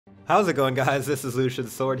How's it going, guys? This is Lucian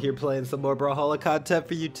Sword here playing some more Brawlhalla content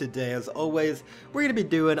for you today. As always, we're going to be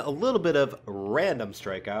doing a little bit of random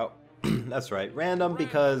Strikeout. That's right, random,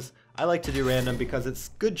 because I like to do random because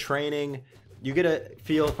it's good training. You get a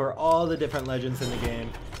feel for all the different legends in the game.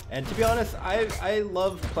 And to be honest, I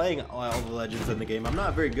love playing all the legends in the game. I'm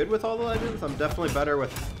not very good with all the legends. I'm definitely better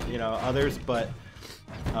with, others, but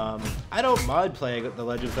I don't mind playing the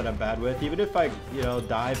legends that I'm bad with, even if I,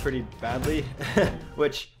 die pretty badly,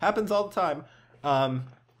 which happens all the time. At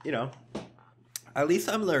least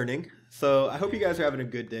I'm learning. So I hope you guys are having a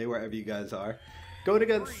good day wherever you guys are. Going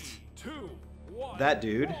against that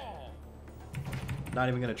dude. Not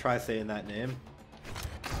even gonna try saying that name.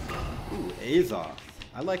 Ooh, Azoth.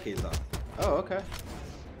 I like Azoth. Oh, okay.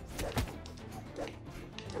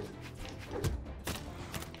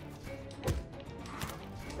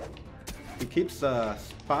 He keeps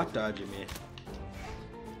spot dodging me.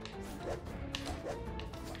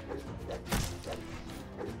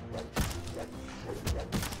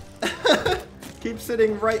 Keeps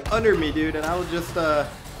sitting right under me, dude, and I will just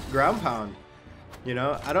ground pound.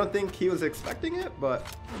 I don't think he was expecting it, but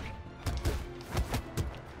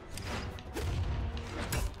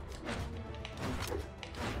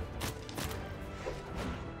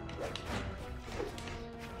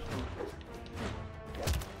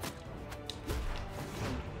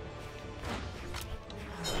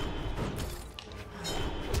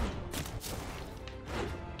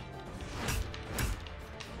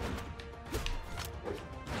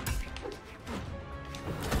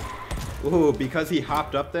ooh, because he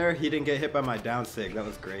hopped up there, he didn't get hit by my down sig. That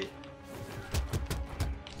was great.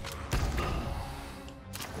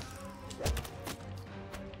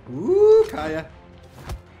 Ooh, Kaya.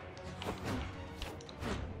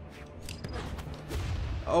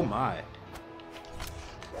 Oh my.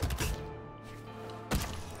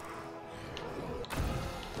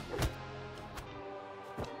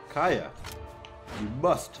 Kaya, you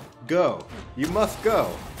must go. You must go.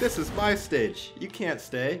 This is my stage. You can't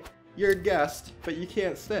stay. You're a guest, but you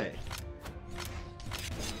can't stay.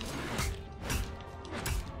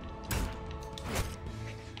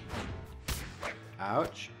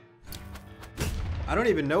 Ouch. I don't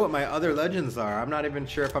even know what my other legends are. I'm not even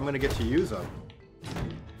sure if I'm gonna get to use them.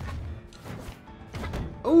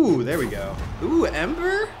 Ooh, there we go. Ooh,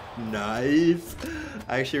 Ember? Nice.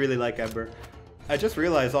 I actually really like Ember. I just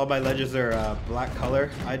realized all my legends are black color.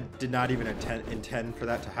 I did not even intend for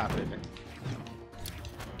that to happen.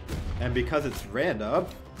 And because it's random,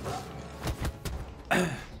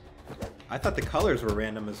 I thought the colors were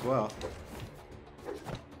random as well.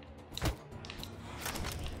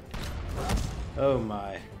 Oh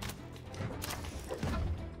my.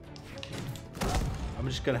 I'm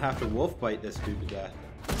just gonna have to wolf bite this dude to death.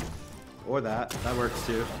 Or that works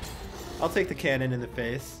too. I'll take the cannon in the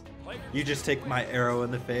face. You just take my arrow in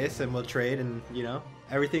the face and we'll trade and,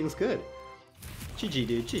 everything's good. GG,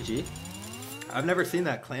 dude, GG. I've never seen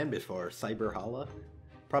that clan before. Cyberhalla?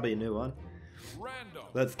 Probably a new one.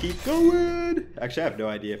 Let's keep going! Actually, I have no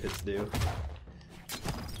idea if it's new.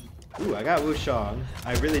 Ooh, I got Wushang.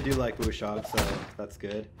 I really do like Wushang, so that's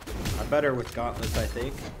good. I'm better with gauntlets, I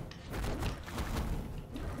think.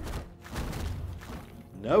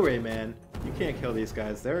 No, Rayman. You can't kill these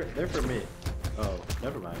guys. They're for me. Oh,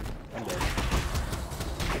 never mind. I'm dead.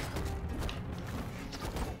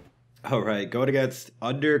 Alright, going against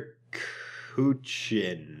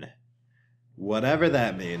Kuchin. Whatever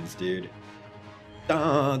that means, dude.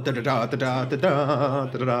 I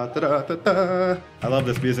love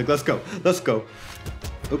this music. Let's go. Let's go.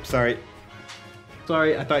 Oops, sorry.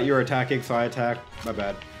 Sorry, I thought you were attacking, so I attacked. My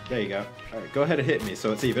bad. There you go. Alright, go ahead and hit me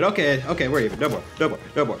so it's even. Okay, okay, we're even. No more. No more.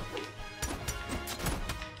 No more.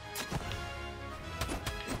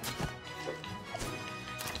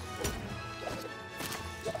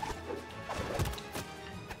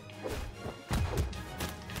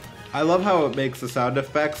 I love how it makes the sound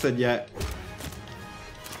effects and yet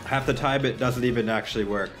half the time it doesn't even actually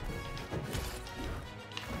work.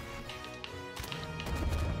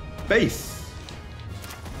 Base!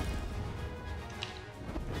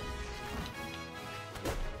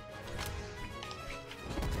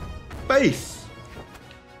 Base!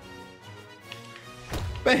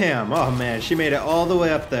 Bam! Oh man, she made it all the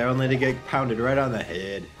way up there only to get pounded right on the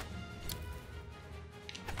head.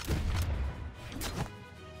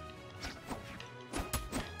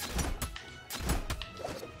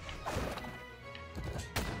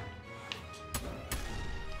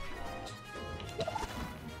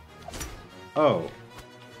 Oh,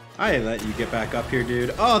 I didn't let you get back up here,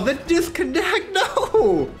 dude. Oh, the disconnect!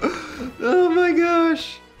 No! Oh my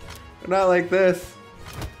gosh! Not like this.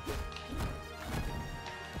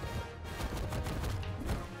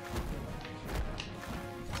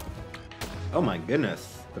 Oh my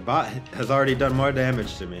goodness. The bot has already done more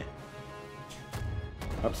damage to me.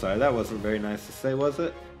 I'm sorry, that wasn't very nice to say, was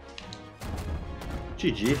it?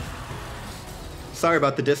 GG. Sorry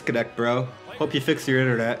about the disconnect, bro. Hope you fix your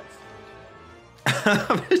internet.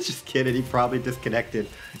 I'm just kidding, he probably disconnected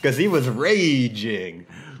because he was raging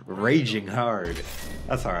hard.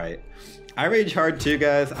 That's alright. I rage hard too,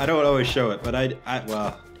 guys. I don't always show it, but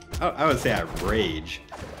I would say I rage.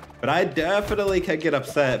 But I definitely can get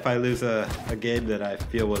upset if I lose a game that I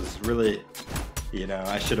feel was really, you know,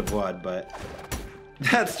 I should have won, but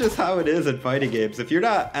that's just how it is in fighting games. If you're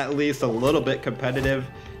not at least a little bit competitive,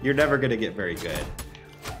 you're never gonna get very good,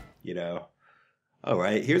 you know.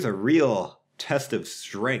 Alright, here's a real test of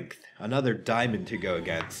strength. Another diamond to go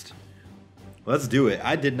against. Let's do it.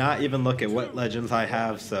 I did not even look at what legends I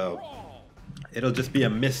have, so it'll just be a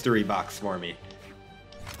mystery box for me.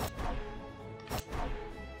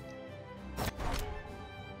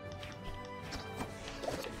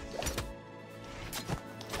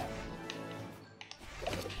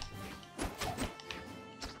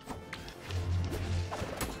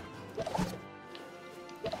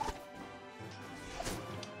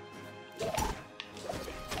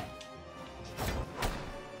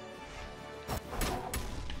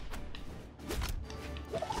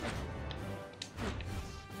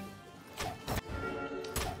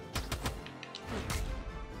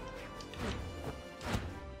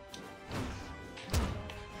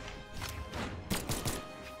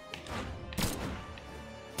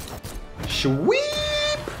 Sweep!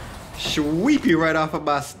 Sweep you right off of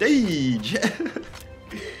my stage!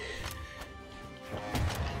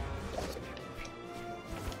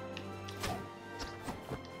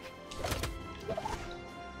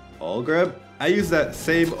 Ulgrim? I use that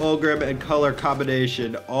same Ulgrim and color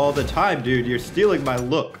combination all the time, dude. You're stealing my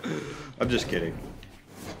look. I'm just kidding.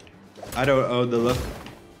 I don't own the look.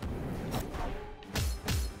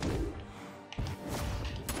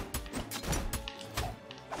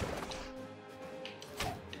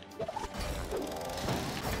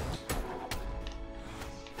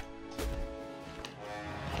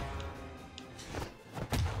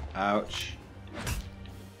 Ouch.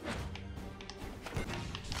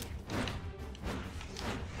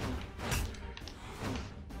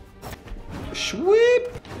 Sweep!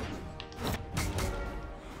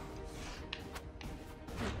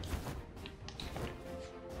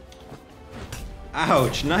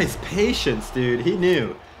 Ouch, nice patience, dude. He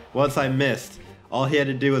knew. Once I missed, all he had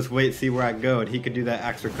to do was wait, see where I go, and he could do that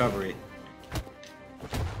axe recovery.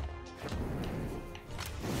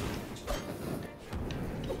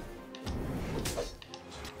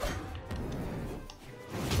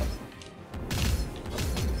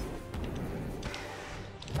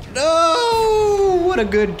 No! What a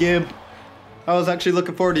good gimp. I was actually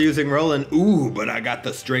looking forward to using Roland. Ooh, but I got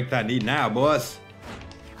the strength I need now, boss.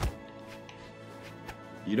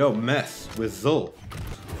 You don't mess with Zul.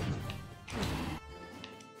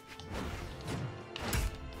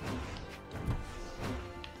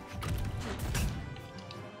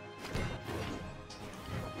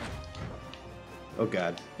 Oh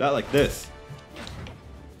god, not like this.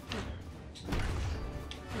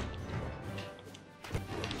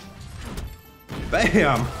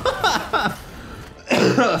 Bam!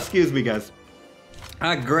 Excuse me, guys.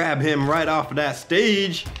 I grab him right off of that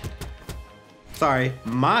stage. Sorry,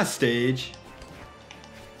 my stage.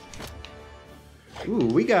 Ooh,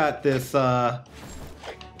 we got this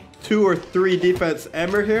 2 or 3 defense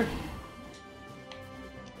Ember here.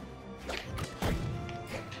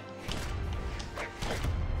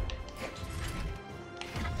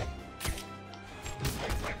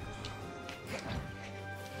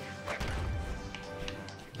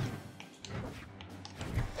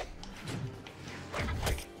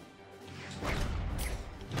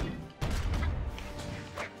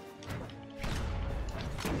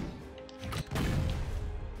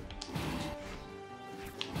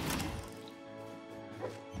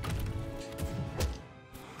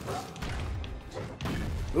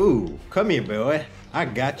 Ooh, come here, boy. I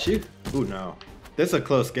got you. Ooh, no. This is a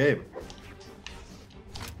close game.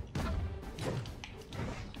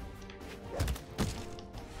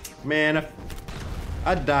 Man, if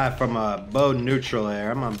I die from a bow neutral air,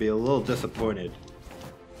 I'm gonna be a little disappointed.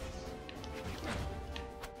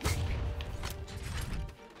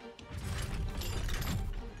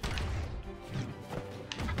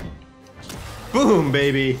 Boom,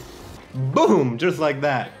 baby. Boom, just like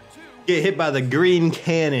that. Get hit by the green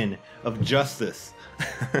cannon of justice.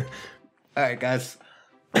 Alright, guys.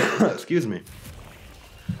 Excuse me.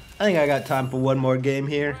 I think I got time for one more game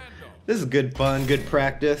here. This is good fun, good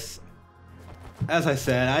practice. as I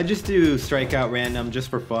said, I just do Strikeout random just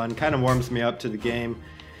for fun. Kind of warms me up to the game.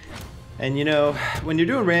 And you know, when you're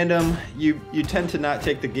doing random, you tend to not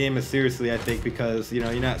take the game as seriously, I think, because, you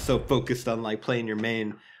know, you're not so focused on like playing your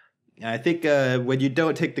main. And I think when you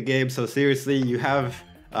don't take the game so seriously, you have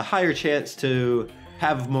a higher chance to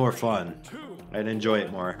have more fun and enjoy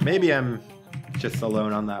it more. Maybe I'm just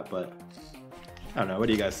alone on that, but I don't know. What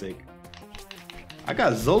do you guys think? I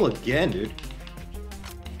got Zol again, dude.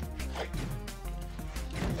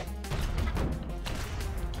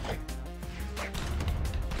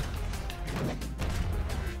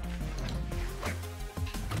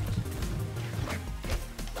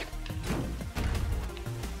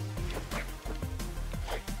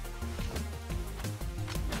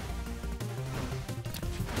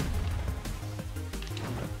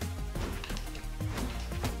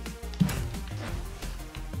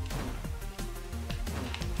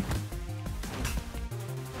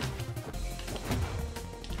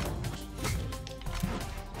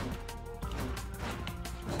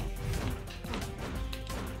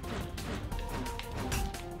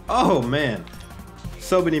 Oh man,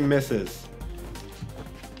 so many misses.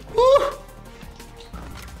 Woo!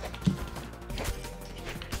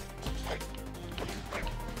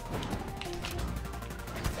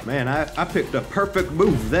 Man, I picked a perfect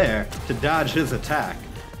move there to dodge his attack.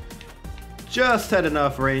 Just had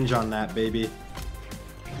enough range on that, baby.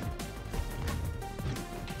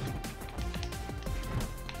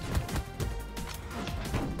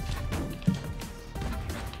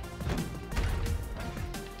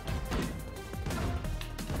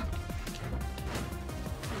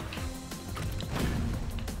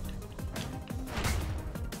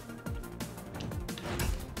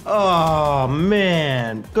 Oh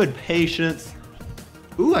man, good patience.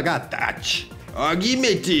 Ooh, I got that.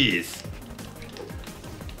 Argumentis.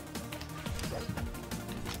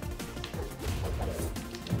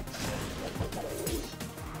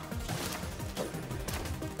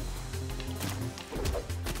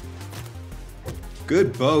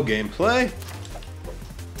 Good bow gameplay.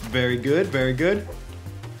 Very good, very good.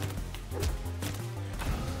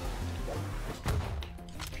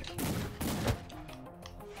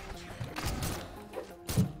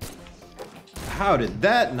 How did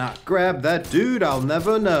that not grab that dude? I'll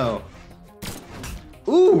never know.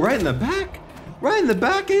 Ooh, right in the back? Right in the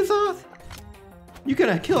back, Azoth? You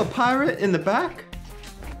gonna kill a pirate in the back?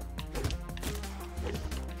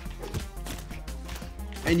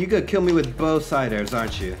 And you gonna kill me with bow side airs,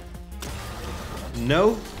 aren't you?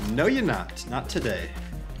 No, no you're not. Not today.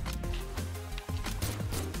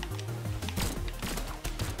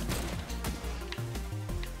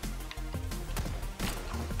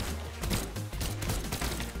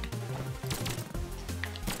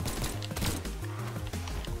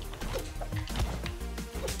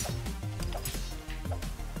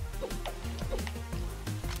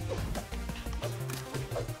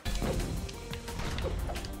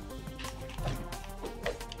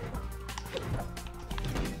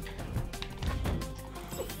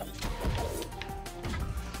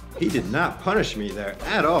 He did not punish me there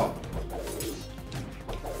at all.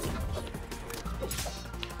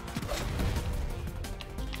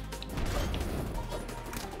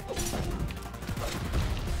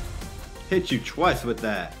 Hit you twice with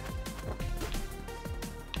that.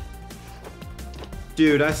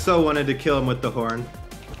 Dude, I so wanted to kill him with the horn.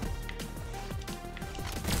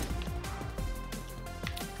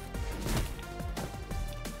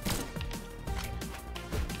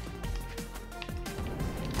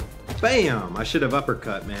 Bam! I should have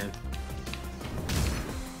uppercut, man.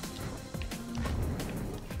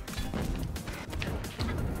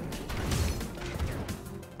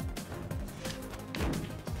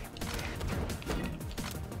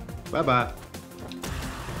 Bye-bye.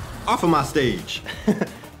 Off of my stage.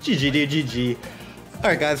 GG, dude, GG.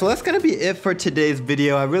 Alright guys, well that's gonna be it for today's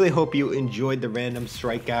video. I really hope you enjoyed the random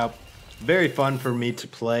strikeout. Very fun for me to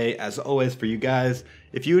play, as always, for you guys.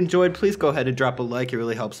 If you enjoyed, please go ahead and drop a like. It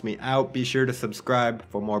really helps me out. Be sure to subscribe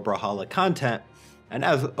for more Brawlhalla content. And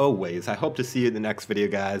as always, I hope to see you in the next video,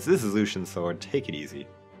 guys. This is Lucian Sword. Take it easy.